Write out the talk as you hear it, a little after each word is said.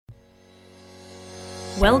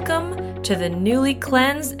Welcome to the newly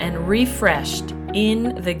cleansed and refreshed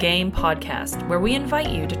In the Game podcast, where we invite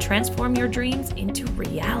you to transform your dreams into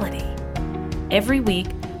reality. Every week,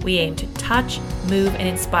 we aim to touch, move, and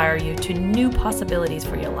inspire you to new possibilities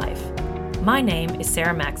for your life. My name is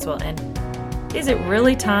Sarah Maxwell, and is it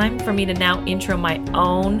really time for me to now intro my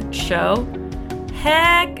own show?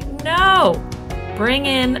 Heck no! Bring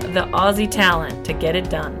in the Aussie talent to get it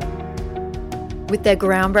done. With their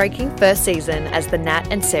groundbreaking first season as The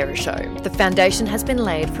Nat and Sarah Show, the foundation has been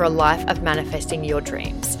laid for a life of manifesting your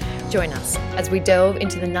dreams. Join us as we delve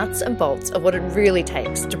into the nuts and bolts of what it really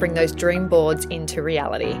takes to bring those dream boards into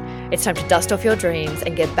reality. It's time to dust off your dreams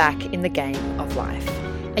and get back in the game of life.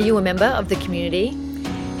 Are you a member of the community?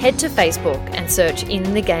 Head to Facebook and search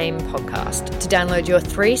In the Game podcast to download your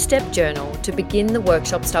 3-step journal to begin the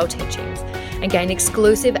workshop-style teachings and gain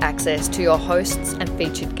exclusive access to your hosts and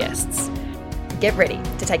featured guests. Get ready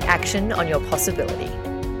to take action on your possibility.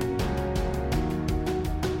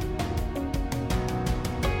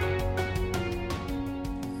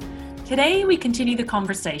 Today, we continue the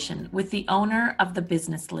conversation with the owner of the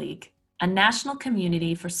Business League, a national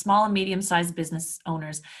community for small and medium-sized business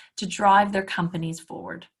owners to drive their companies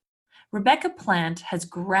forward. Rebecca Plant has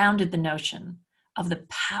grounded the notion of the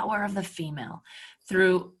power of the female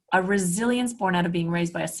through a resilience born out of being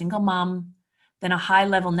raised by a single mom, then a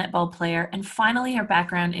high-level netball player, and finally her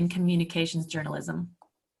background in communications journalism.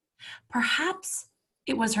 Perhaps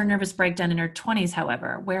it was her nervous breakdown in her 20s,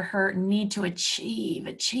 however, where her need to achieve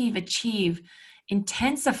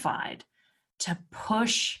intensified to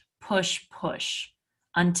push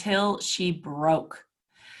until she broke.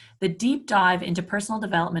 The deep dive into personal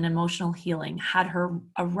development and emotional healing had her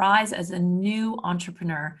arise as a new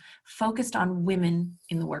entrepreneur focused on women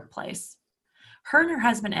in the workplace. Her and her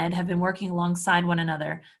husband, Ed, have been working alongside one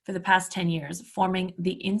another for the past 10 years, forming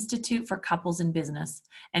the Institute for Couples in Business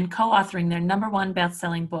and co-authoring their #1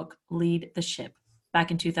 best-selling book, Lead the Ship, back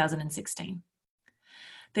in 2016.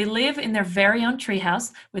 They live in their very own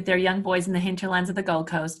treehouse with their young boys in the hinterlands of the Gold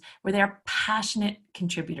Coast, where they are passionate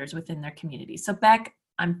contributors within their community. So, Beck,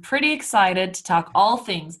 I'm pretty excited to talk all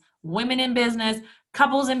things women in business,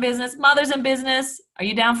 couples in business, mothers in business. Are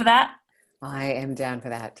you down for that? I am down for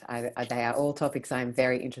that. They are all topics I'm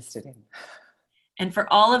very interested in. And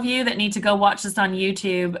for all of you that need to go watch this on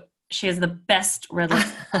YouTube, she has the best red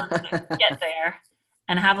lipstick on. Get there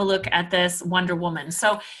and have a look at this Wonder Woman.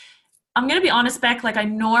 So I'm going to be honest, Beck, like I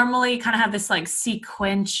normally kind of have this like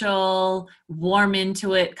sequential, warm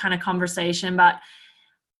into it kind of conversation, but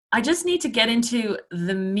I just need to get into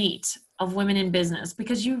the meat of women in business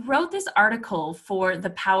because you wrote this article for The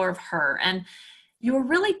Power of Her, and you were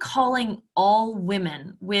really calling all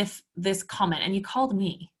women with this comment, and you called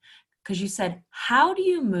me because you said, how do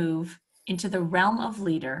you move into the realm of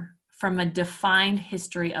leader from a defined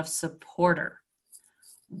history of supporter?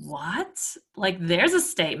 What? Like, there's a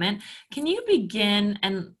statement. Can you begin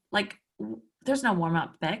and like, there's no warm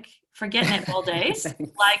up, Beck. Forget netball days.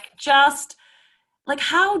 Like, just like,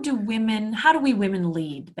 how do we women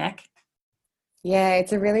lead, Beck? Yeah,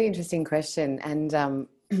 it's a really interesting question. And,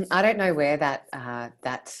 I don't know where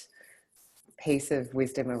that piece of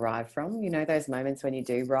wisdom arrived from. You know, those moments when you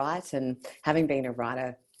do write, and having been a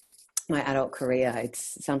writer my adult career,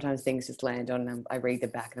 it's sometimes things just land on them. I read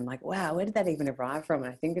them back and I'm like, wow, where did that even arrive from?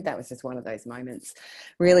 And I think that was just one of those moments,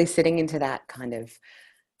 really sitting into that kind of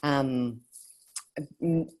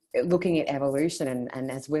looking at evolution. And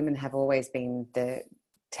as women have always been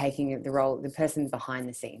taking the role, the person behind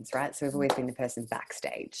the scenes, right? So we've always been the person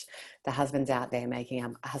backstage. The husband's out there making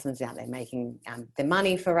the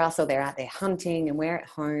money for us, or they're out there hunting, and we're at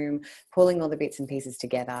home pulling all the bits and pieces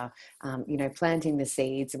together, planting the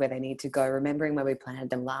seeds where they need to go, remembering where we planted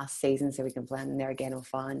them last season so we can plant them there again or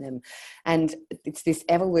find them. And it's this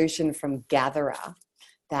evolution from gatherer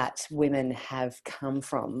that women have come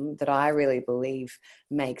from that I really believe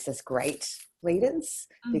makes us great leaders,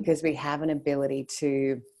 because we have an ability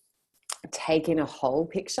to take in a whole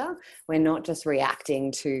picture. We're not just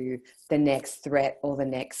reacting to the next threat or the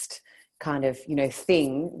next kind of,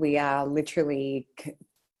 thing. We are literally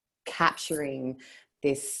capturing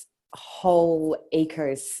this whole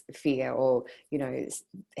ecosphere or,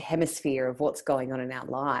 hemisphere of what's going on in our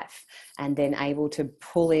life, and then able to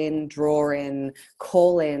pull in, draw in,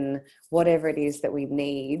 call in whatever it is that we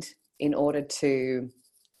need in order to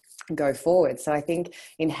go forward. So I think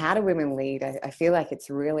in how do women lead, I feel like it's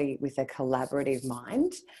really with a collaborative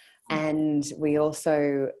mind. And we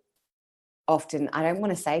also often, I don't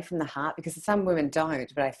want to say from the heart, because some women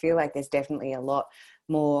don't, but I feel like there's definitely a lot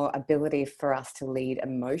more ability for us to lead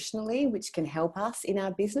emotionally, which can help us in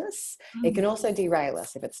our business. It can also derail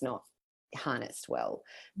us if it's not harnessed well.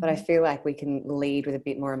 But I feel like we can lead with a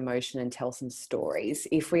bit more emotion and tell some stories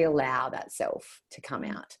if we allow that self to come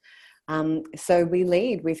out. So we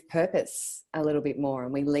lead with purpose a little bit more,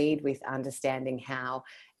 and we lead with understanding how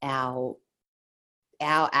our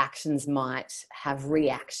actions might have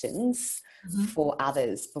reactions for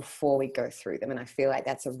others before we go through them. And I feel like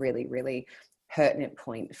that's a really, really pertinent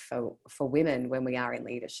point for women when we are in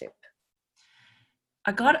leadership.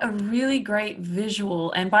 I got a really great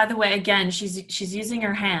visual. And by the way, again, she's using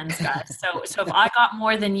her hands, guys. So if I got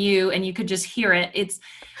more than you and you could just hear it, it's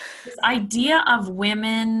this idea of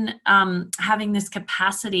women having this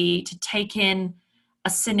capacity to take in a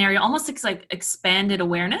scenario, almost like expanded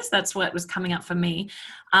awareness. That's what was coming up for me.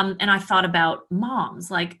 And I thought about moms,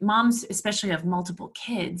 like moms, especially have multiple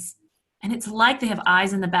kids. And it's like they have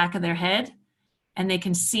eyes in the back of their head and they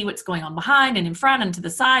can see what's going on behind and in front and to the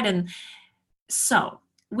side. And so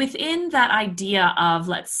within that idea of,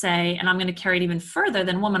 let's say, and I'm going to carry it even further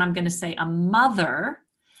than woman, I'm going to say a mother,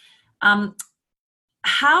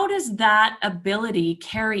 how does that ability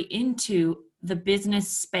carry into the business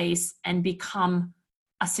space and become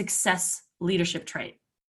a success leadership trait?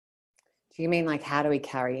 Do you mean like how do we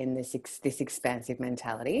carry in this expansive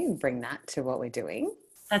mentality and bring that to what we're doing?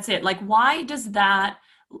 That's it. Like, why does that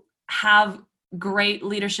have great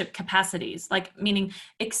leadership capacities? Like, meaning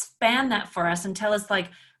expand that for us and tell us, like,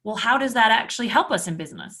 well, how does that actually help us in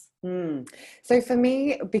business? So for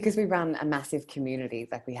me, because we run a massive community,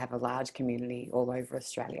 like we have a large community all over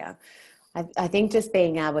Australia, I think just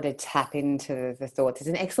being able to tap into the thoughts is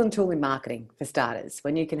an excellent tool in marketing for starters,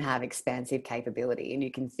 when you can have expansive capability and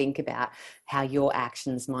you can think about how your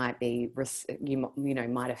actions might be,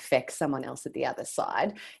 might affect someone else at the other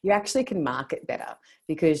side. You actually can market better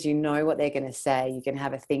because you know what they're going to say. You can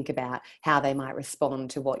have a think about how they might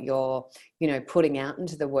respond to what you're, putting out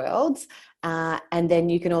into the world. And then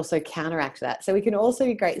you can also counteract that. So we can also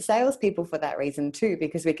be great salespeople for that reason too,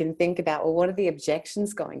 because we can think about, well, what are the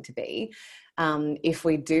objections going to be if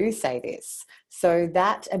we do say this? So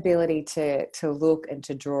that ability to look and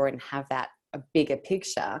to draw and have that a bigger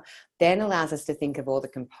picture then allows us to think of all the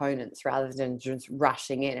components rather than just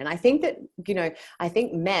rushing in. And I think that, I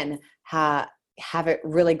think men have it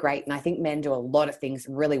really great. And I think men do a lot of things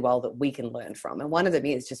really well that we can learn from. And one of them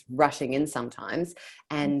is just rushing in sometimes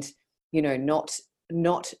and,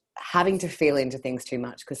 not having to feel into things too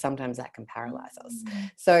much, because sometimes that can paralyze us.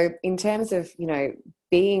 So in terms of,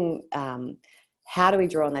 being, how do we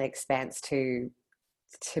draw on that expanse to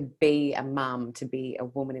be a mum, to be a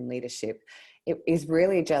woman in leadership? It is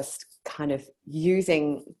really just kind of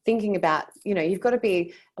thinking about, you've got to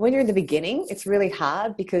be, when you're in the beginning, it's really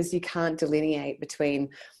hard because you can't delineate between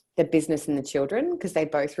the business and the children because they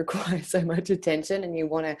both require so much attention, and you're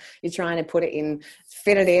trying to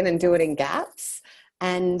fit it in and do it in gaps.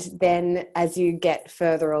 And then as you get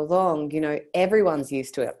further along, everyone's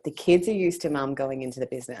used to it. The kids are used to mum going into the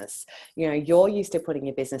business. You're used to putting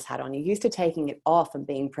your business hat on. You're used to taking it off and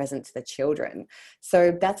being present to the children.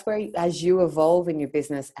 So that's where, as you evolve in your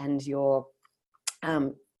business and your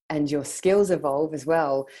skills evolve as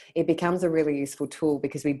well, it becomes a really useful tool,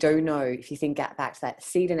 because we do know, if you think back to that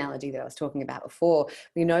seed analogy that I was talking about before,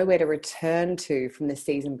 we know where to return to from the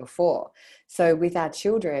season before. So with our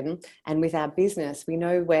children and with our business, we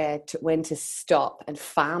know when to stop and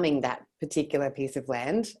farming that particular piece of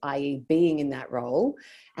land, i.e. being in that role,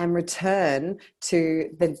 and return to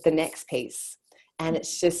the next piece. And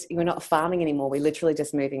it's just, we're not farming anymore. We're literally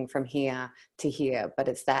just moving from here to here. But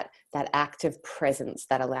it's that active presence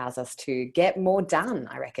that allows us to get more done,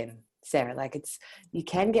 I reckon, Sarah. Like, you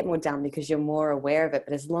can get more done because you're more aware of it.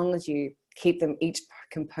 But as long as you keep each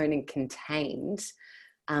component contained,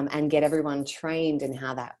 and get everyone trained in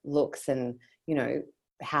how that looks and,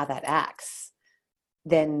 how that acts,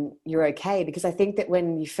 then you're okay. Because I think that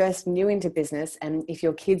when you first new into business, and if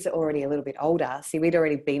your kids are already a little bit older, we'd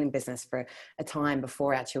already been in business for a time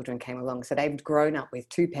before our children came along. So they've grown up with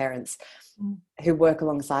two parents who work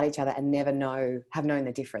alongside each other and have known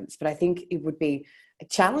the difference. But I think it would be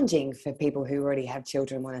challenging for people who already have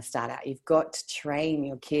children, want to start out. You've got to train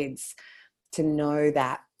your kids to know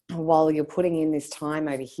that while you're putting in this time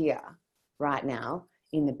over here right now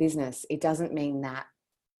in the business, it doesn't mean that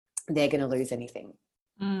they're going to lose anything.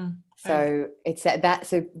 So it's that,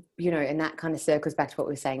 so, and that kind of circles back to what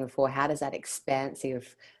we were saying before. How does that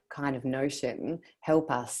expansive kind of notion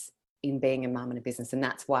help us in being a mum and a business? And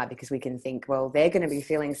that's why, because we can think, well, they're going to be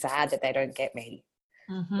feeling sad that they don't get me.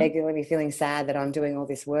 They're going to be feeling sad that I'm doing all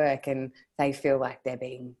this work and they feel like they're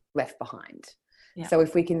being left behind. Yeah. So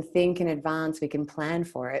if we can think in advance, we can plan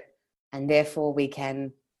for it, and therefore we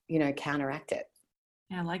can, counteract it.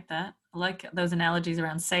 Yeah, I like that. I like those analogies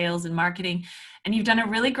around sales and marketing. And you've done a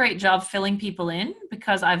really great job filling people in,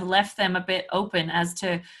 because I've left them a bit open as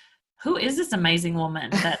to who is this amazing woman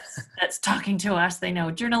that's talking to us. They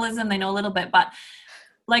know journalism, they know a little bit, but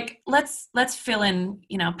like let's fill in,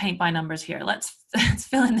 paint by numbers here. Let's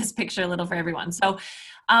fill in this picture a little for everyone. So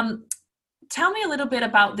tell me a little bit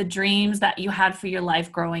about the dreams that you had for your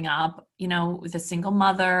life growing up, with a single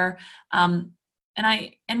mother. And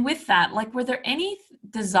with that, like, were there any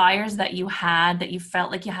desires that you had that you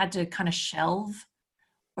felt like you had to kind of shelve,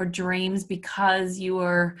 or dreams, because you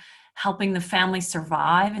were helping the family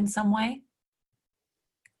survive in some way?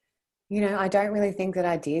 I don't really think that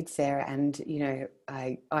I did, Sarah. And,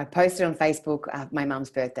 I posted on Facebook my mum's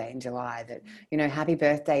birthday in July that, happy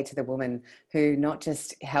birthday to the woman who not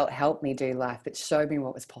just helped me do life, but showed me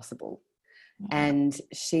what was possible. Yeah. And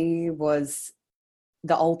she was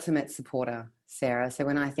the ultimate supporter, Sarah. So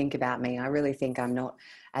when I think about me, I really think I'm not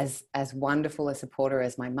as wonderful a supporter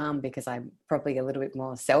as my mum, because I'm probably a little bit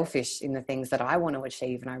more selfish in the things that I want to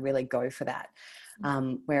achieve, and I really go for that.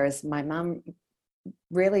 Whereas my mum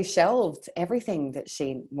really shelved everything that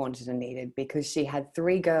she wanted and needed, because she had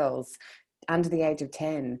 3 girls under the age of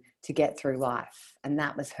 10 to get through life. And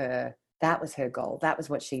that was her goal. That was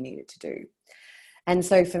what she needed to do. And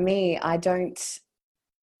so for me, I don't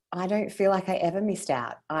feel like I ever missed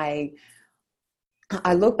out. I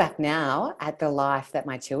look back now at the life that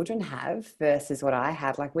my children have versus what I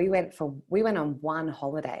had. Like, we went on one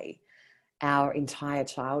holiday our entire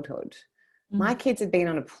childhood. My kids had been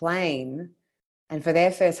on a plane, and for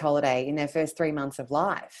their first holiday in their first 3 months of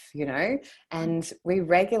life, and we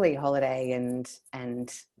regularly holiday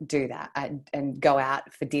and do that and go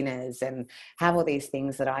out for dinners and have all these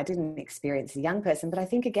things that I didn't experience as a young person. But I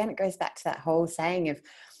think, again, it goes back to that whole saying of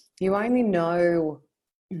you only know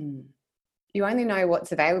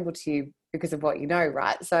what's available to you because of what you know,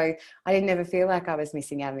 right? So I didn't ever feel like I was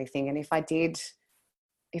missing out on anything. And if I did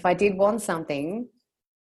want something,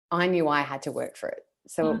 I knew I had to work for it.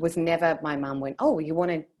 So it was never my mum went, oh, you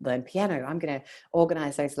want to learn piano? I'm going to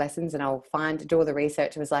organise those lessons and I'll do all the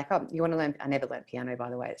research. It was like, oh, you want to learn? I never learned piano, by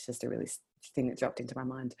the way. It's just a really thing that dropped into my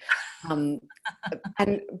mind.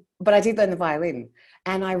 But I did learn the violin,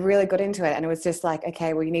 and I really got into it. And it was just like,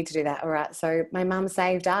 okay, well, you need to do that. All right. So my mum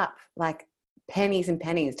saved up like pennies and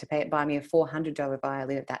pennies to buy me a $400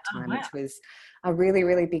 violin at that time, which was a really,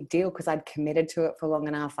 really big deal, because I'd committed to it for long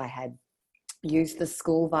enough. I had used the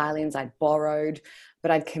school violins I'd borrowed,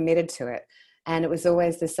 but I'd committed to it. And it was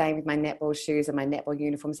always the same with my netball shoes and my netball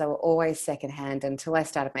uniforms. They were always secondhand until I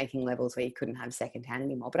started making levels where you couldn't have secondhand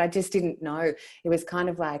anymore. But I just didn't know. It was kind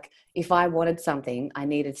of like, if I wanted something, I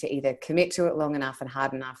needed to either commit to it long enough and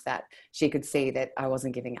hard enough that she could see that I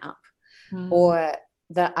wasn't giving up, or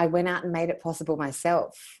that I went out and made it possible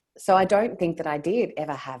myself. So I don't think that I did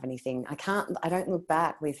ever have anything. I don't look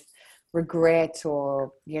back with regret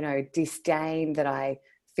or, disdain that I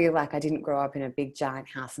feel like I didn't grow up in a big giant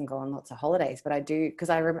house and go on lots of holidays, but I do, because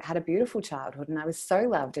I had a beautiful childhood and I was so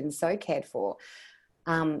loved and so cared for.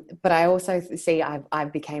 But I also see I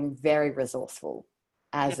became very resourceful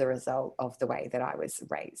as a result of the way that I was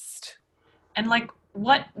raised. And like,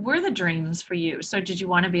 what were the dreams for you? So did you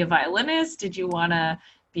want to be a violinist? Did you want to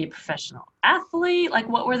be a professional athlete? Like,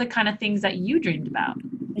 what were the kind of things that you dreamed about?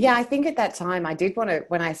 Yeah, I think at that time I did want to,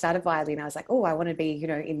 when I started violin, I was like, oh, I want to be,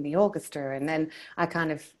 in the orchestra. And then I kind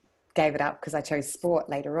of gave it up because I chose sport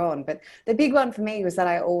later on. But the big one for me was that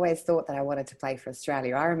I always thought that I wanted to play for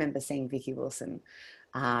Australia. I remember seeing Vicky Wilson.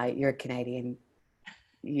 You're a Canadian.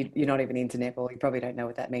 You're not even into netball. You probably don't know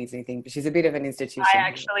what that means or anything, but she's a bit of an institution. I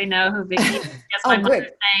actually know who Vicky is. That's my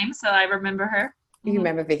mother's name, so I remember her. You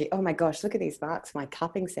remember Vicky? Oh my gosh, look at these marks. My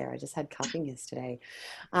cupping, Sarah. I just had cupping yesterday.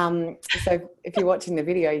 So if you're watching the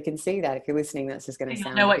video, you can see that. If you're listening, that's just going to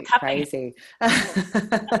sound a bit crazy.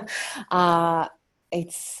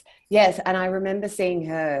 Yes, and I remember seeing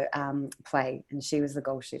her play, and she was the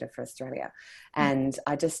goal shooter for Australia. And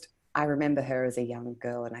I remember her as a young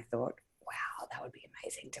girl, and I thought, wow, that would be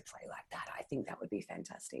amazing to play like that. I think that would be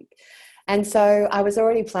fantastic. And so I was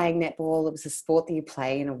already playing netball. It was a sport that you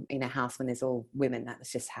play in a house when there's all women. That was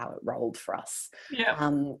just how it rolled for us. Yeah.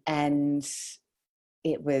 And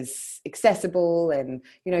it was accessible and,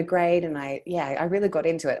 great. And I really got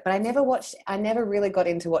into it. But I never really got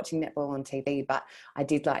into watching netball on TV, but I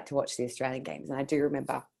did like to watch the Australian games. And I do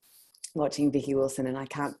remember watching Vicky Wilson, and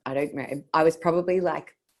I was probably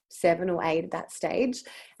like 7 or 8 at that stage,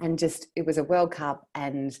 and it was a World Cup,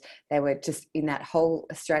 and they were just in that whole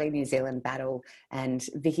Australia-New Zealand battle, and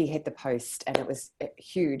Vicky hit the post, and it was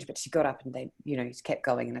huge, but she got up and they, kept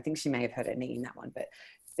going, and I think she may have hurt her knee in that one, but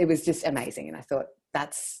it was just amazing. And I thought,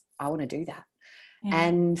 I want to do that. Yeah.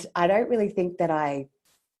 And I don't really think that I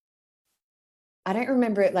don't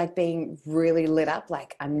remember it like being really lit up,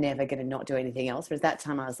 like I'm never going to not do anything else. But at that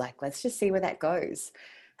time I was like, let's just see where that goes.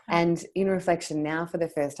 Okay. And in reflection now, for the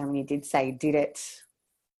first time, when you did say, did it,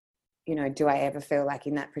 do I ever feel like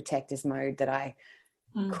in that protector's mode that I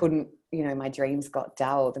couldn't, my dreams got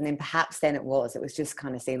dulled? And then perhaps then it was just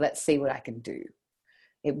kind of let's see what I can do.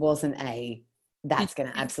 It wasn't that's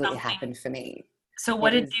going to absolutely happen for me. So what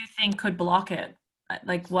did you think could block it?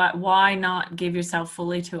 Like why not give yourself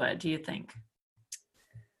fully to it, do you think?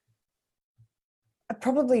 I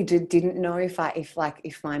probably didn't know if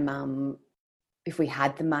my mum, if we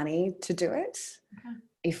had the money to do it,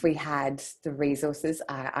 if we had the resources.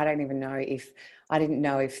 I don't even know I didn't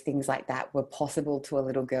know if things like that were possible to a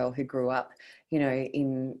little girl who grew up,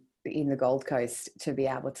 in the Gold Coast, to be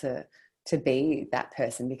able to be that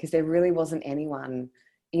person, because there really wasn't anyone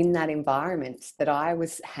in that environment that I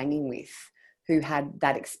was hanging with who had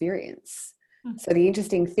that experience. So the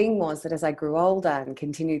interesting thing was that as I grew older and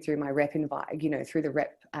continued through my through the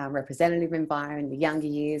representative environment, the younger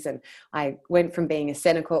years, and I went from being a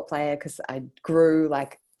centre court player, because I grew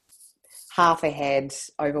like half a head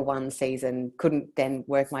over one season, couldn't then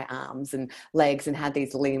work my arms and legs, and had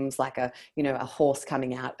these limbs like a horse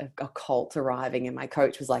coming out, a colt arriving, and my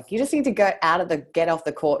coach was like, you just need to get off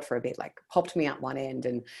the court for a bit, like popped me up one end,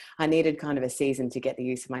 and I needed kind of a season to get the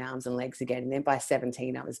use of my arms and legs again. And then by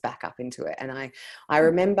 17 I was back up into it. And I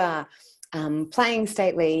remember playing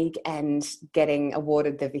state league and getting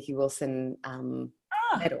awarded the Vicky Wilson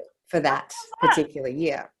medal for that particular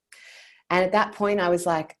year. And at that point I was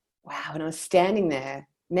like, wow. And I was standing there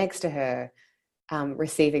next to her,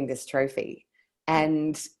 receiving this trophy.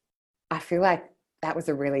 And I feel like that was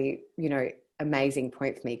a really, amazing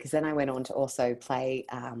point for me, because then I went on to also play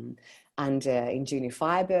in Junior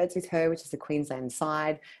Firebirds with her, which is the Queensland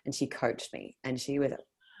side. And she coached me, and she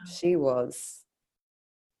was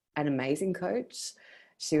an amazing coach.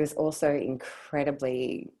 She was also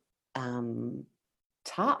incredibly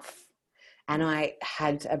tough. And I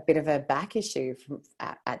had a bit of a back issue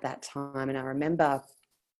at that time. And I remember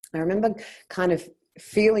kind of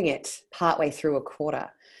feeling it partway through a quarter.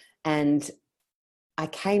 And I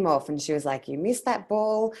came off, and she was like, you missed that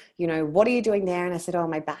ball. What are you doing there? And I said, oh,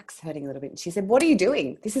 my back's hurting a little bit. And she said, what are you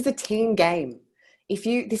doing? This is a team game. If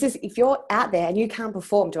you're out there and you can't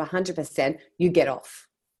perform to 100%, you get off.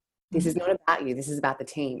 This is not about you. This is about the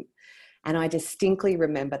team. And I distinctly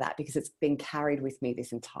remember that, because it's been carried with me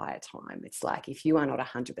this entire time. It's like, if you are not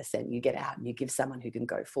 100%, you get out and you give someone who can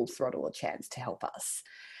go full throttle a chance to help us.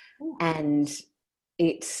 Ooh. And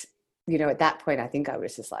it, at that point, I think I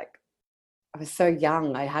was just like, I was so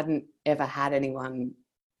young. I hadn't ever had anyone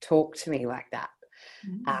talk to me like that.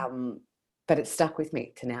 But it stuck with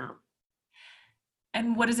me to now.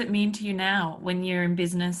 And what does it mean to you now when you're in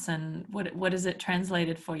business, and what is it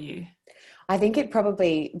translated for you? I think it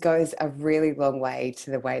probably goes a really long way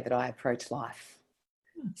to the way that I approach life.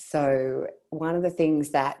 So one of the things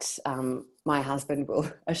that my husband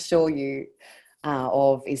will assure you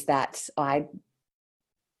of is that I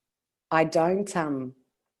don't,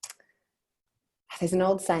 there's an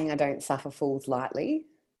old saying, I don't suffer fools lightly.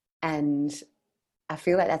 And I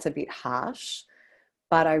feel like that's a bit harsh,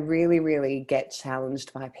 but I really, really get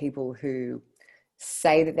challenged by people who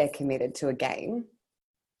say that they're committed to a game.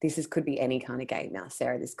 Could be any kind of game now,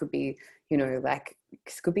 Sarah. This could be,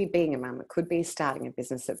 this could be being a mum. It could be starting a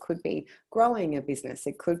business. It could be growing a business.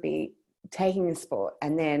 It could be taking a sport,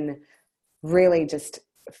 and then really just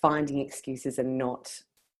finding excuses and not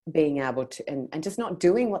being able to, and just not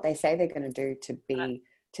doing what they say they're going to do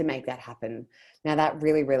to make that happen. Now that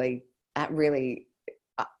really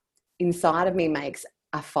inside of me makes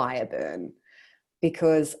a fire burn,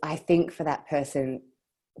 because I think for that person,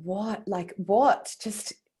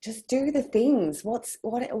 just do the things. What?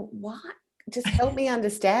 Just help me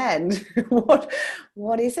understand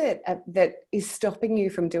what is it that is stopping you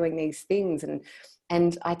from doing these things?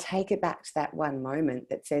 And I take it back to that one moment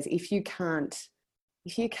that says, if you can't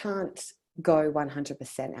go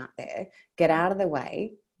 100% out there, get out of the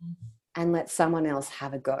way and let someone else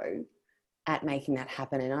have a go at making that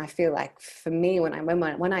happen. And I feel like for me, when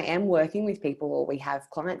I am working with people, or we have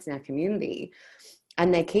clients in our community,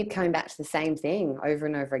 and they keep coming back to the same thing over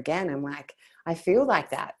and over again, I'm like, I feel like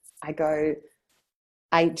that. I go,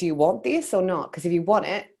 do you want this or not? Because if you want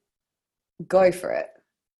it, go for it.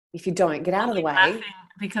 If you don't, get out of the way.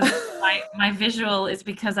 Because my visual is,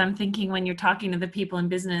 because I'm thinking when you're talking to the people in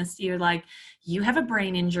business, you're like, you have a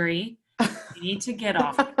brain injury. You need to get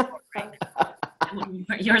off.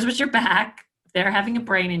 Yours was your back. They're having a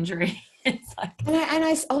brain injury. It's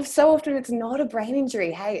like, So often it's not a brain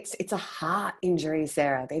injury. Hey, it's a heart injury,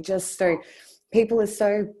 Sarah. They're just people are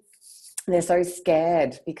they're so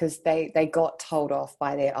scared because they got told off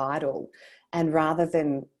by their idol, and rather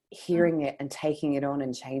than hearing it and taking it on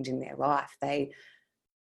and changing their life, they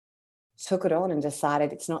took it on and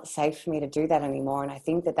decided it's not safe for me to do that anymore. And I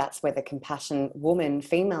think that that's where the compassion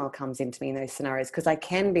female comes into me in those scenarios, because I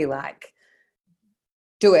can be like,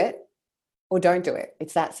 do it or don't do it.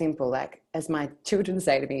 It's that simple. Like, as my children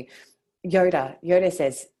say to me, Yoda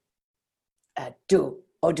says, do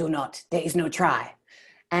or do not. There is no try.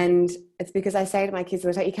 And it's because I say to my kids,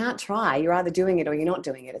 you can't try. You're either doing it or you're not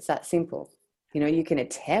doing it. It's that simple. You can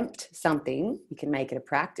attempt something, you can make it a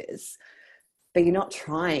practice, but you're not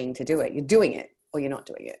trying to do it. You're doing it or you're not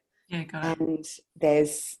doing it. Yeah, got it. And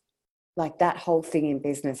there's like that whole thing in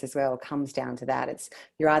business as well comes down to that. It's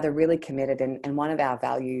you're either really committed, and one of our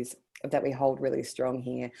values that we hold really strong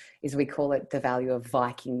here is we call it the value of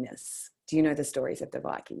Vikingness. Do you know the stories of the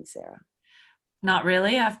Vikings, Sarah? Not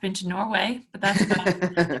really. I've been to Norway, but that's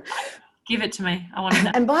about Give it to me. I want to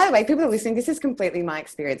know. And by the way, people are listening, this is completely my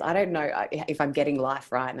experience. I don't know if I'm getting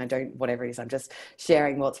life right, and I don't, whatever it is, I'm just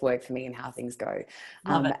sharing what's worked for me and how things go.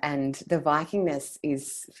 Love it. And the Vikingness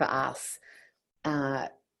is for us,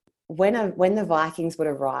 when the Vikings would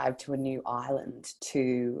arrive to a new island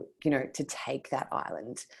to take that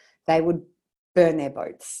island, they would burn their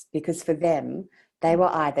boats, because for them, they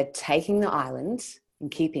were either taking the island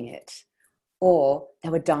and keeping it, or they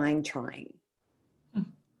were dying trying.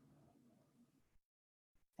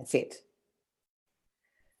 That's it.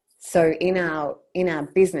 So in our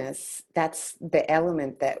business, that's the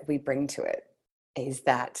element that we bring to it, is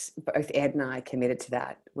that both Ed and I are committed to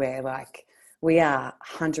that. We're like, we are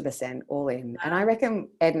 100% all in. And I reckon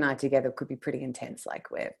Ed and I together could be pretty intense. Like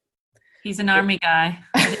He's an army guy.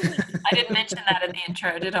 I didn't mention that in the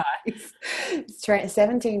intro, did I? He's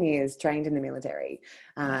 17 years trained in the military,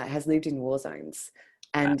 has lived in war zones,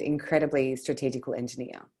 and incredibly strategical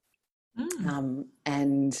engineer.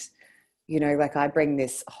 And like I bring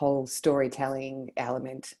this whole storytelling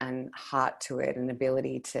element and heart to it, and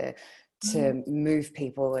ability to move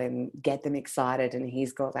people and get them excited, and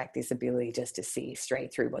he's got like this ability just to see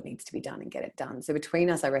straight through what needs to be done and get it done. So between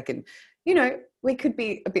us, I reckon we could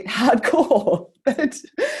be a bit hardcore, but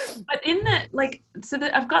in that,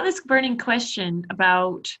 I've got this burning question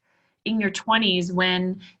about in your 20s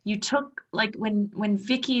when you took, like, when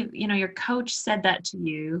Vicky, your coach, said that to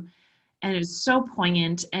you, and it was so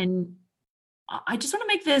poignant. And I just want to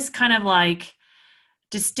make this kind of like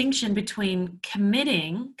distinction between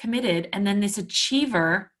committed, and then this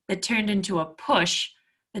achiever that turned into a push,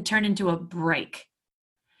 that turned into a break.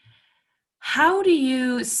 How do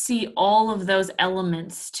you see all of those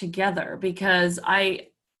elements together? Because I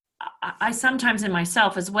sometimes in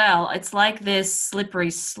myself as well, it's like this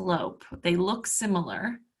slippery slope. They look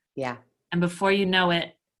similar. Yeah. And before you know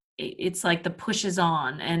it, it's like the push is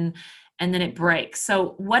on and then it breaks.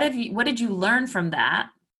 So what did you learn from that?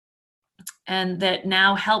 And that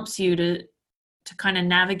now helps you to kind of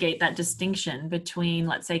navigate that distinction between,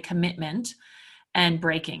 let's say, commitment and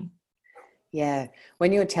breaking. Yeah.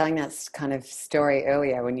 When you were telling that kind of story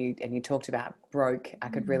earlier, when you talked about broke, I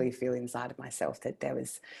could really feel inside of myself that there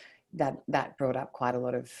was that brought up quite a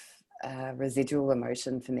lot of residual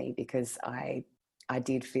emotion for me, because I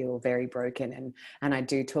did feel very broken, and I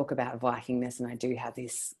do talk about Vikingness, and I do have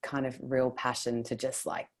this kind of real passion to just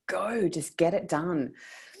like go, just get it done.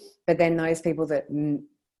 But then those people that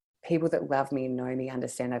love me and know me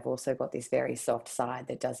understand I've also got this very soft side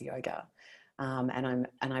that does yoga, and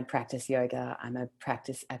I practice yoga. I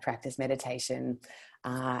practice meditation,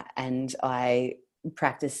 and I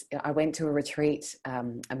went to a retreat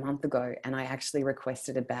a month ago, and I actually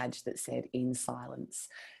requested a badge that said "in silence,"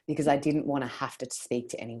 because I didn't want to have to speak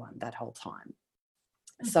to anyone that whole time.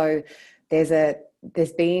 So I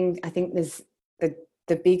think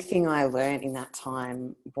the big thing I learned in that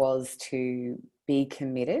time was to be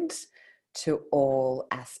committed to all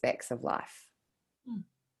aspects of life.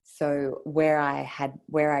 So where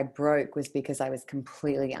I broke was because I was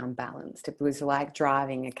completely unbalanced. It was like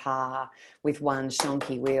driving a car with one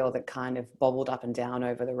shonky wheel that kind of bobbled up and down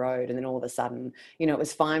over the road. And then all of a sudden, it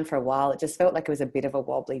was fine for a while. It just felt like it was a bit of a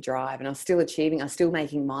wobbly drive, and I was still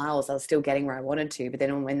making miles. I was still getting where I wanted to. But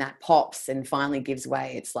then when that pops and finally gives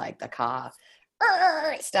way, it's like the car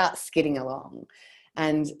starts skidding along.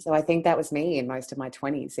 And so I think that was me in most of my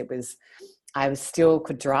 20s. I still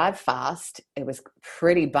could drive fast. It was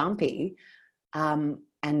pretty bumpy, and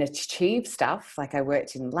achieve stuff. Like I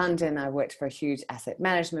worked in London. I worked for a huge asset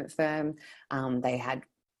management firm. They had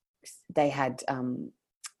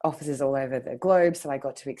offices all over the globe. So I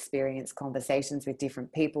got to experience conversations with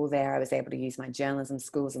different people there. I was able to use my journalism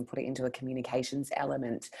skills and put it into a communications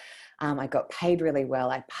element. I got paid really well.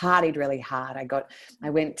 I partied really hard. I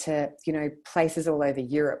went to, places all over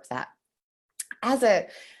Europe that as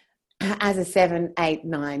a 7, 8,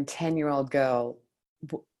 9, 10-year-old girl,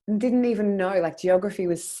 didn't even know. Like, geography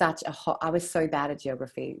was I was so bad at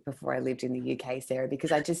geography before I lived in the UK, Sarah,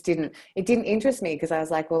 because it didn't interest me, because I was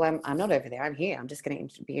like, well, I'm not over there, I'm here. I'm just going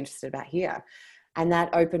to be interested about here. And that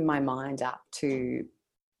opened my mind up to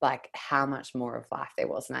like how much more of life there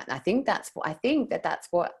was. And I think that's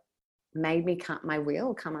what made me my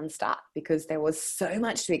wheel come unstuck, because there was so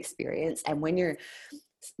much to experience. And when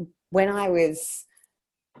I was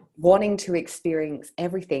wanting to experience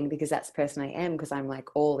everything, because that's the person I am, because I'm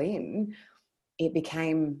like all in, it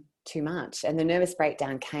became too much. And the nervous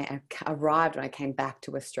breakdown arrived when I came back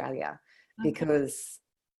to Australia, because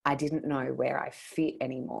I didn't know where I fit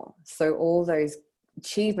anymore. So all those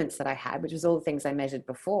achievements that I had, which was all the things I measured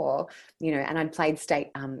before, and I'd played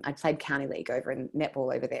county league over in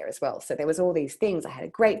netball over there as well. So there was all these things. I had a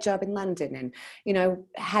great job in London, and,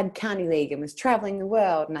 had county league and was traveling the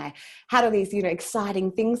world, and I had all these,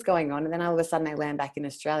 exciting things going on. And then all of a sudden I land back in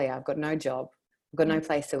Australia. I've got no job. I've got no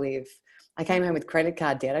place to live. I came home with credit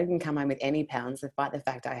card debt. I didn't come home with any pounds, despite the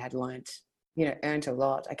fact I had earned a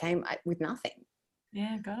lot. I came with nothing.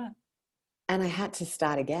 Yeah, got it. And I had to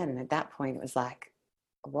start again. And at that point it was like,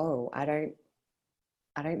 whoa, I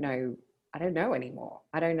don't know anymore.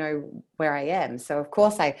 I don't know where I am. So of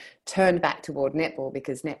course I turned back toward netball,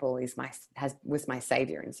 because netball was my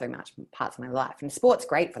savior in so much parts of my life. And sport's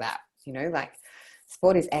great for that. Like,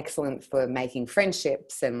 sport is excellent for making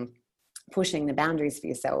friendships and pushing the boundaries for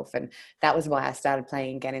yourself. And that was why I started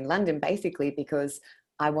playing again in London, basically because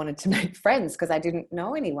I wanted to make friends, because I didn't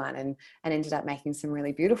know anyone, and ended up making some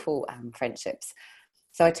really beautiful friendships.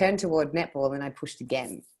 So I turned toward netball, and I pushed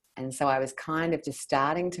again. And so I was kind of just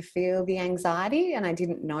starting to feel the anxiety, and I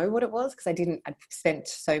didn't know what it was, because I'd spent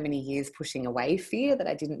so many years pushing away fear that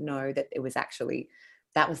I didn't know that it was actually,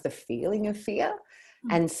 that was the feeling of fear.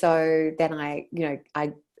 Mm-hmm. And so then I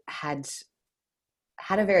had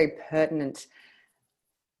a very pertinent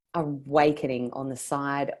awakening on the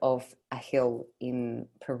side of a hill in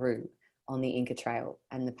Peru, on the Inca Trail,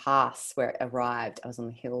 and the pass where it arrived, I was on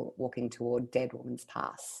the hill walking toward Dead Woman's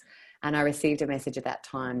Pass. And I received a message at that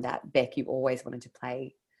time that, Beck, you always wanted to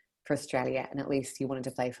play for Australia, and at least you wanted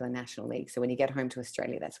to play for the National League. So when you get home to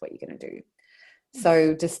Australia, that's what you're going to do.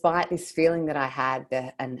 So despite this feeling that I had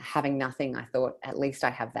and having nothing, I thought, at least I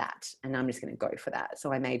have that, and I'm just going to go for that.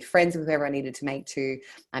 So I made friends with whoever I needed to make to.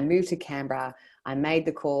 I moved to Canberra. I made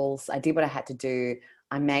the calls. I did what I had to do.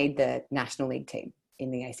 I made the National League team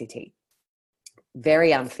in the ACT.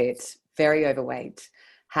 Very unfit, very overweight,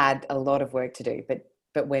 had a lot of work to do, but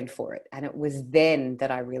went for it. And it was then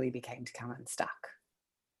that I really became to come unstuck,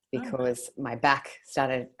 because my back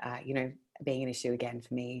started, being an issue again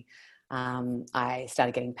for me. I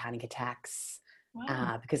started getting panic attacks.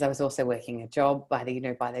 Wow. Because I was also working a job. By the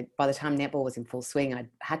time netball was in full swing, I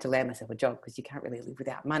had to land myself a job, because you can't really live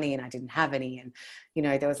without money, and I didn't have any, and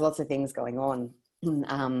there was lots of things going on.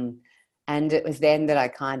 And it was then that I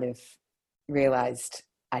kind of realized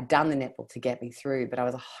I'd done the netball to get me through, but I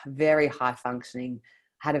was had a very high functioning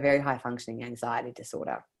anxiety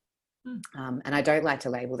disorder. And I don't like to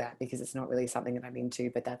label that, because it's not really something that I'm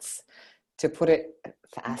into, but that's, to put it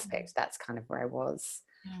for aspect, that's kind of where I was.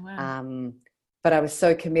 Oh, wow. But I was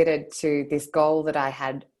so committed to this goal that I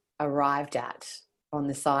had arrived at on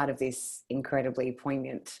the side of this incredibly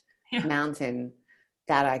poignant mountain,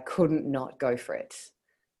 that I couldn't not go for it.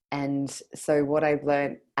 And so what I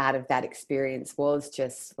learned out of that experience was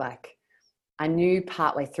just like, I knew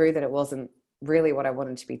partway through that it wasn't really what I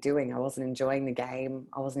wanted to be doing. I wasn't enjoying the game.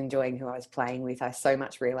 I wasn't enjoying who I was playing with. I so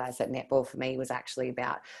much realized that netball for me was actually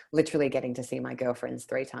about literally getting to see my girlfriends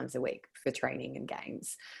 3 times a week for training and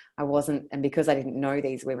games. And because I didn't know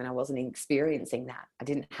these women, I wasn't experiencing that. I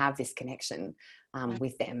didn't have this connection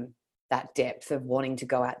with them, that depth of wanting to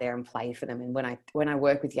go out there and play for them. And when I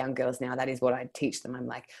work with young girls now, that is what I teach them. I'm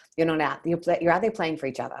like, you're out there playing for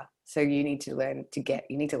each other. So you need to learn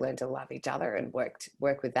to love each other and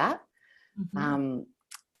work with that. Mm-hmm.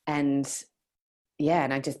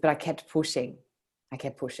 But I kept pushing.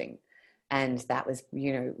 And that was,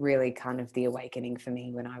 really kind of the awakening for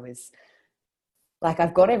me, when I was like,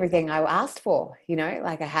 I've got everything I asked for,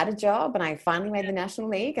 like I had a job, and I finally made the National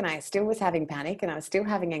League, and I still was having panic, and I was still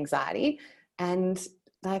having anxiety, and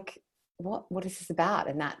like, what is this about?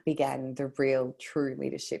 And that began the real true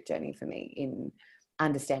leadership journey for me, in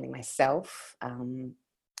understanding myself,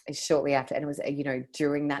 shortly after, and it was,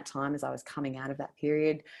 during that time as I was coming out of that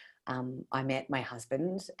period, I met my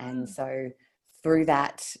husband. And so through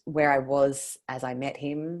that, where I was as I met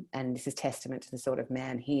him, and this is testament to the sort of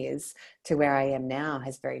man he is, to where I am now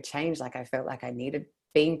has very changed. Like I felt like I needed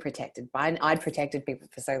being protected I'd protected people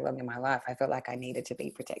for so long in my life. I felt like I needed to be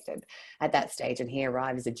protected at that stage. And he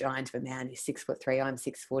arrived as a giant of a man. He's 6'3", I'm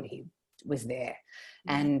 6 foot. He was there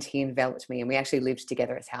and he enveloped me, and we actually lived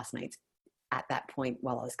together as housemates at that point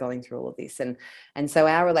while I was going through all of this. And so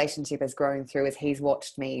our relationship has grown through as he's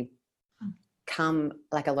watched me come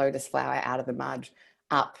like a lotus flower out of the mud,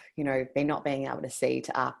 up, not being able to see,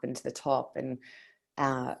 to up and to the top. And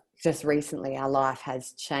just recently our life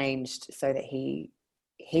has changed so that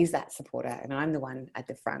he's that supporter and I'm the one at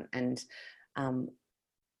the front. And I'm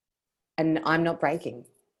not breaking.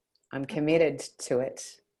 I'm committed to it,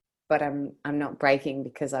 but I'm not breaking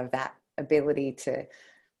because of that ability to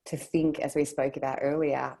think, as we spoke about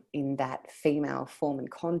earlier, in that female form and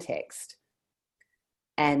context,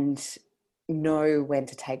 and know when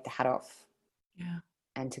to take the hat off. Yeah.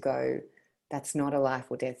 And to go, that's not a life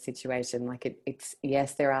or death situation. Like it's,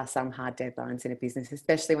 yes, there are some hard deadlines in a business,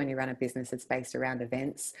 especially when you run a business that's based around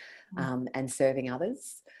events and serving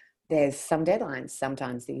others. There's some deadlines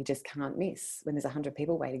sometimes that you just can't miss. When there's 100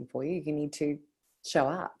 people waiting for you, you need to show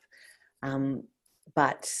up.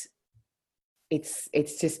 But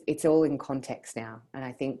it's all in context now. And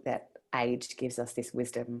I think that age gives us this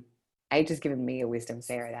wisdom. Age has given me a wisdom,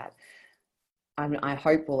 Sarah, that I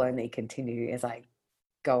hope will only continue as I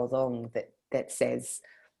go along, that says,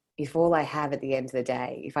 if all I have at the end of the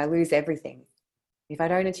day, if I lose everything, if I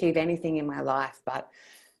don't achieve anything in my life but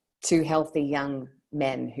two healthy young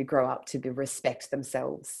men who grow up to respect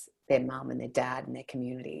themselves, their mum and their dad and their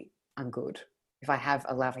community, I'm good. If I have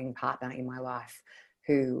a loving partner in my life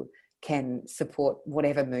who can support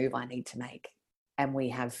whatever move I need to make, and we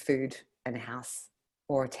have food and a house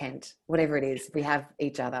or a tent, whatever it is, we have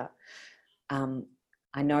each other,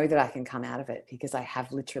 I know that I can come out of it because I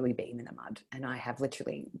have literally been in the mud, and I have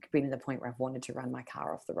literally been to the point where I've wanted to run my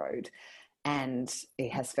car off the road and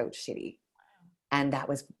it has felt shitty. And that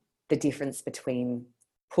was the difference between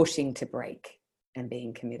pushing to break and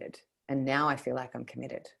being committed. And now I feel like I'm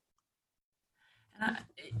committed.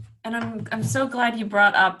 And I'm so glad you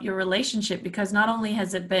brought up your relationship, because not only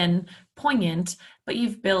has it been poignant, but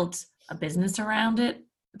you've built a business around it.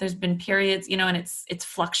 There's been periods, and it's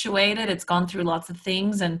fluctuated. It's gone through lots of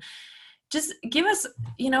things. And just give us,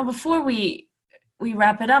 before we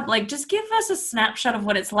wrap it up, like just give us a snapshot of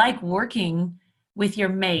what it's like working with your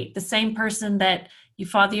mate, the same person that you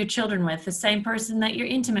father your children with, the same person that you're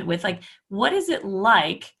intimate with. Like, what is it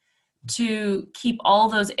like to keep all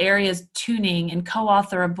those areas tuning and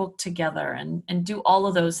co-author a book together and do all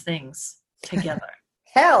of those things together?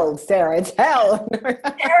 Hell, Sarah, it's hell.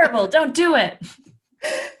 Terrible. Don't do it.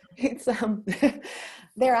 It's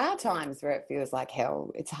there are times where it feels like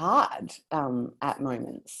hell. It's hard at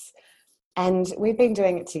moments. And we've been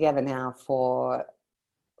doing it together now for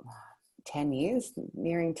 10 years,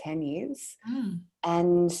 nearing 10 years.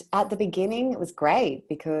 And at the beginning it was great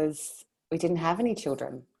because we didn't have any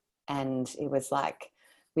children. And it was like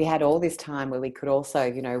we had all this time where we could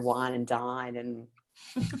also, wine and dine and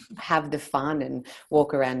have the fun and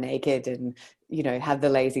walk around naked and, have the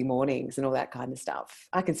lazy mornings and all that kind of stuff.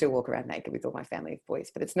 I can still walk around naked with all my family of boys,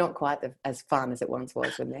 but it's not quite as fun as it once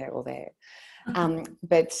was when they're all there.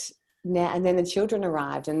 But now, and then the children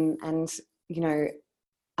arrived and,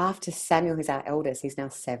 after Samuel, who's our eldest, he's now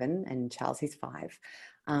 7, and Charles, he's 5.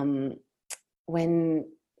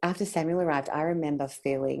 After Samuel arrived, I remember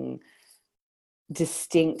feeling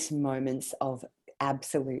distinct moments of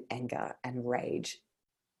absolute anger and rage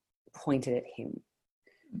pointed at him,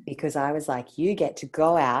 because I was like, you get to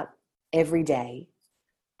go out every day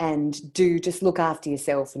and just look after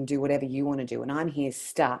yourself and do whatever you want to do. And I'm here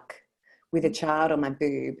stuck with a child on my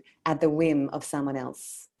boob at the whim of someone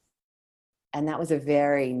else. And that was a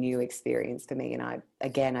very new experience for me. And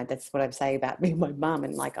that's what I'm saying about me and my mum.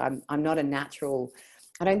 And like, I'm not a natural,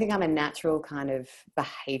 I don't think I'm a natural kind of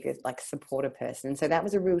behavior, like supporter person. And so that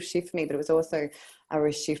was a real shift for me, but it was also a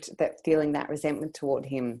real shift, that feeling that resentment toward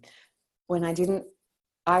him when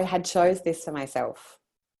I had chose this for myself.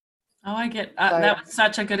 Oh, I get that was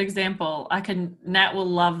such a good example. Nat will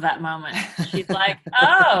love that moment. She's like,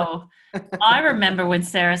 oh, I remember when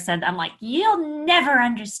Sarah said, I'm like, you'll never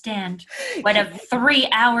understand what a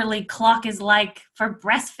 3-hourly clock is like for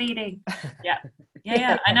breastfeeding.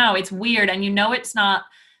 Yeah. I know it's weird. And it's not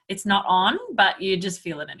on, but you just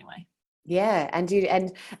feel it anyway. Yeah,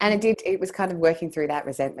 it was kind of working through that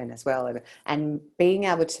resentment as well, and being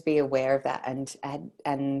able to be aware of that, and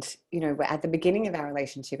at the beginning of our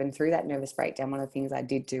relationship and through that nervous breakdown, one of the things I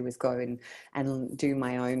did do was go and do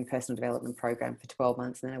my own personal development program for 12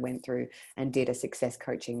 months, and then I went through and did a success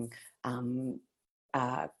coaching kind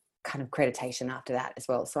of accreditation after that as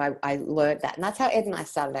well. So I learned that, and that's how Ed and I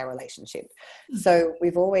started our relationship. So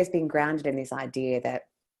we've always been grounded in this idea that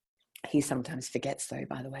he sometimes forgets, though,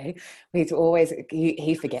 by the way,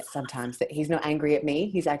 he forgets sometimes that he's not angry at me,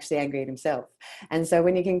 he's actually angry at himself. And so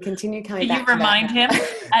when you can continue coming back, you remind him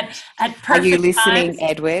at perfect are you listening times?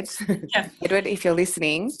 Edward? Yeah. Edward, if you're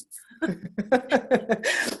listening,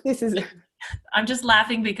 I'm just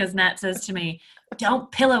laughing because Nat says to me,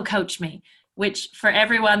 don't pillow coach me, which for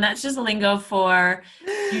everyone, that's just lingo for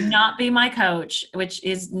do not be my coach, which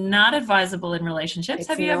is not advisable in relationships.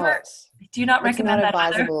 Do you not recommend that? It's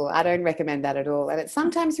not advisable. I don't recommend that at all. And it's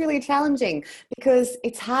sometimes really challenging because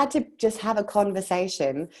it's hard to just have a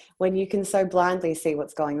conversation when you can so blindly see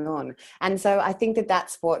what's going on. And so I think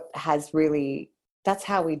that's how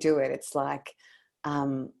we do it. It's like,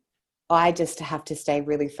 I just have to stay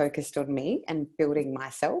really focused on me and building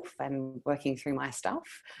myself and working through my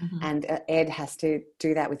stuff. Mm-hmm. And Ed has to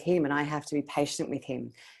do that with him, and I have to be patient with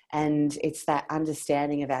him. And it's that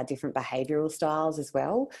understanding of our different behavioral styles as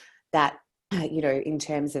well, that, in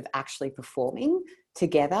terms of actually performing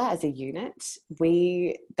together as a unit,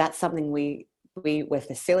 that's something we're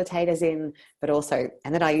facilitators in, but also,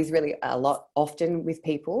 and that I use really a lot often with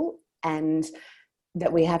people, and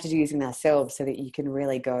that we have to do using ourselves, so that you can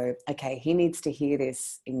really go, okay, he needs to hear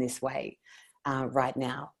this in this way right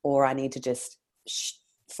now, or I need to just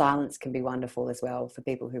silence can be wonderful as well for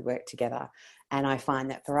people who work together. And I find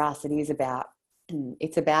that for us, it's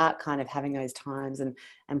about kind of having those times and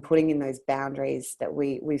putting in those boundaries that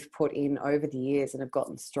we've put in over the years and have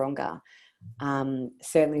gotten stronger.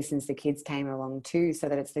 Certainly since the kids came along too, so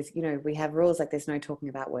that it's this, we have rules like there's no talking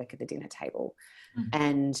about work at the dinner table. Mm-hmm.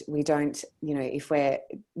 And we don't, if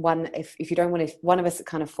you don't want to, one of us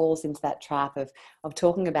kind of falls into that trap of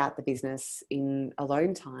talking about the business in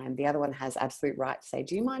alone time, the other one has absolute right to say,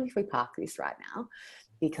 do you mind if we park this right now?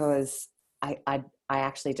 Because I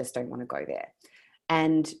actually just don't want to go there.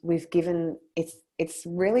 And we've given, it's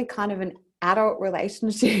really kind of an adult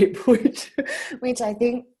relationship, which I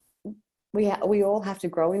think we all have to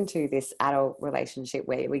grow into, this adult relationship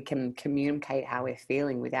where we can communicate how we're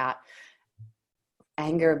feeling without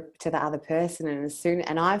anger to the other person.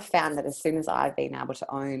 And I've found that as soon as I've been able to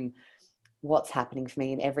own what's happening for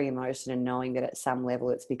me in every emotion, and knowing that at some level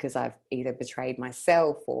it's because I've either betrayed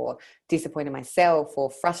myself or disappointed myself or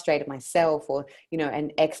frustrated myself, or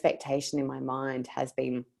an expectation in my mind has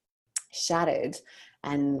been shattered,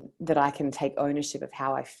 and that I can take ownership of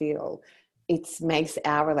how I feel, it makes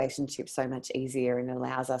our relationship so much easier, and it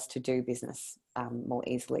allows us to do business more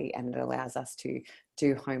easily, and it allows us to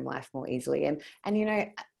do home life more easily. And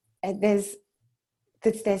there's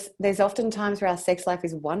often times where our sex life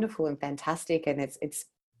is wonderful and fantastic, and it's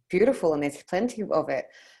beautiful, and there's plenty of it.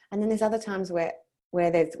 And then there's other times where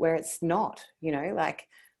it's not, like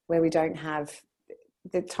where we don't have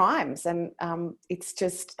the times, and that's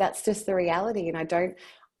just the reality. And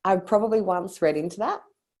I probably once read into that,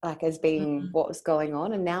 like as being what was going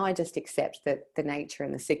on. And now I just accept that the nature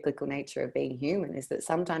and the cyclical nature of being human is that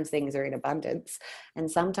sometimes things are in abundance and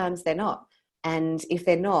sometimes they're not. And if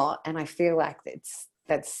they're not, and I feel like there's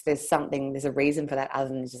a reason for that other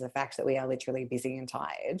than just the fact that we are literally busy and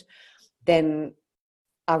tired, then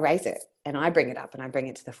I raise it and I bring it up and I bring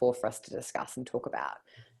it to the fore for us to discuss and talk about.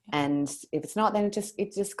 And if it's not, then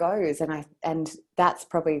it just goes. And that's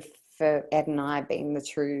probably for Ed and I being the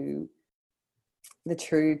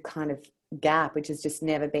true kind of gap, which is just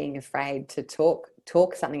never being afraid to talk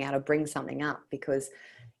something out or bring something up, because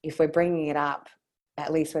if we're bringing it up,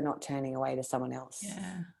 at least we're not turning away to someone else.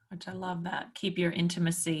 Yeah, which I love that. Keep your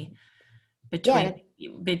intimacy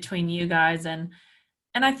between you guys. And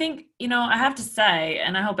I think, I have to say,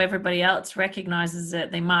 and I hope everybody else recognizes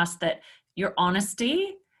it, they must, that your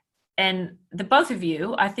honesty and the both of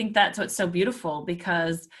you, I think that's what's so beautiful,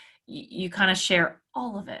 because you kind of share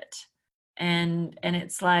all of it. And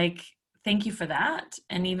it's like, thank you for that.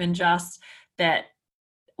 And even just that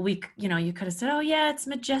we, you could have said, oh yeah, it's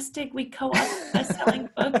majestic, we co-authored a best-selling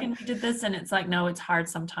book and we did this. And it's like, no, it's hard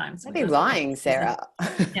sometimes. I'd be lying, Sarah.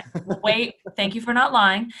 Yeah. Wait, thank you for not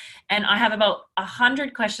lying. And I have about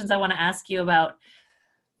 100 questions I want to ask you about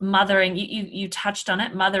mothering. You touched on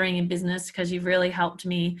it, mothering in business, because you've really helped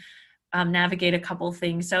me navigate a couple of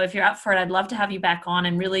things. So if you're up for it, I'd love to have you back on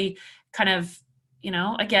and really kind of,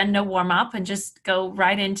 again, no warm up, and just go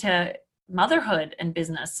right into motherhood and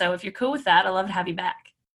business. So if you're cool with that, I'd love to have you back.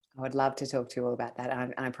 I would love to talk to you all about that.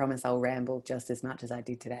 And I promise I'll ramble just as much as I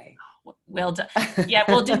did today. Well done. Yeah,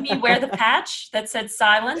 well, didn't you wear the patch that said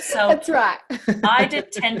silence? So that's right. I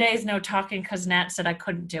did 10 days no talking because Nat said I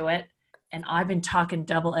couldn't do it. And I've been talking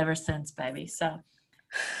double ever since, baby. So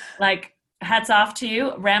like, hats off to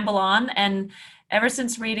you. Ramble on. And ever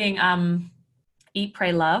since reading Eat,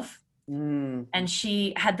 Pray, Love, and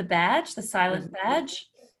she had the badge, the silent badge,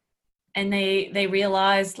 and they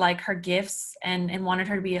realized like her gifts and wanted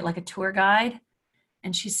her to be like a tour guide.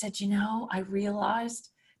 And she said, you know, I realized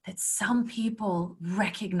that some people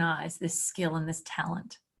recognize this skill and this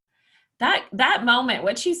talent. That moment,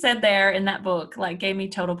 what she said there in that book, like gave me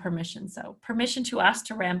total permission. So permission to us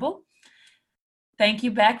to ramble. Thank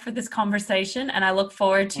you, Beck, for this conversation. And I look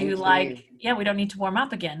forward to we don't need to warm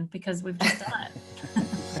up again because we've just done it.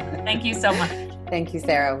 Thank you so much. Thank you,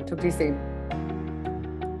 Sarah. We'll talk to you soon.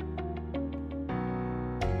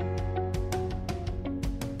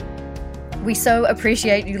 We so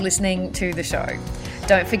appreciate you listening to the show.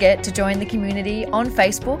 Don't forget to join the community on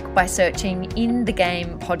Facebook by searching In The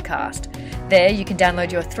Game Podcast. There you can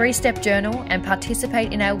download your 3-step journal and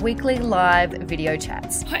participate in our weekly live video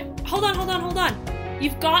chats. Hold on.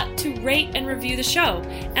 You've got to rate and review the show.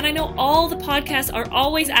 And I know all the podcasts are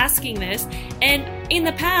always asking this. And in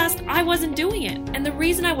the past, I wasn't doing it. And the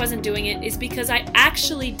reason I wasn't doing it is because I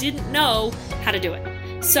actually didn't know how to do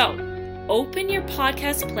it. So open your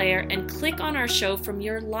podcast player and click on our show from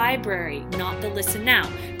your library, not the Listen Now.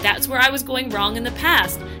 That's where I was going wrong in the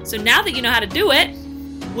past. So now that you know how to do it,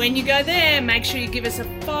 when you go there, make sure you give us a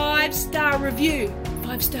 5-star review.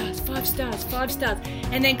 5 stars.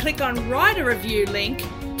 And then click on write a review link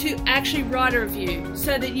to actually write a review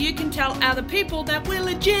so that you can tell other people that we're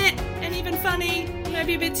legit and even funny,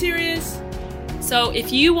 maybe a bit serious. So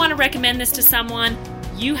if you want to recommend this to someone,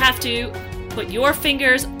 you have to put your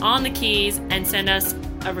fingers on the keys and send us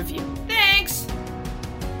a review.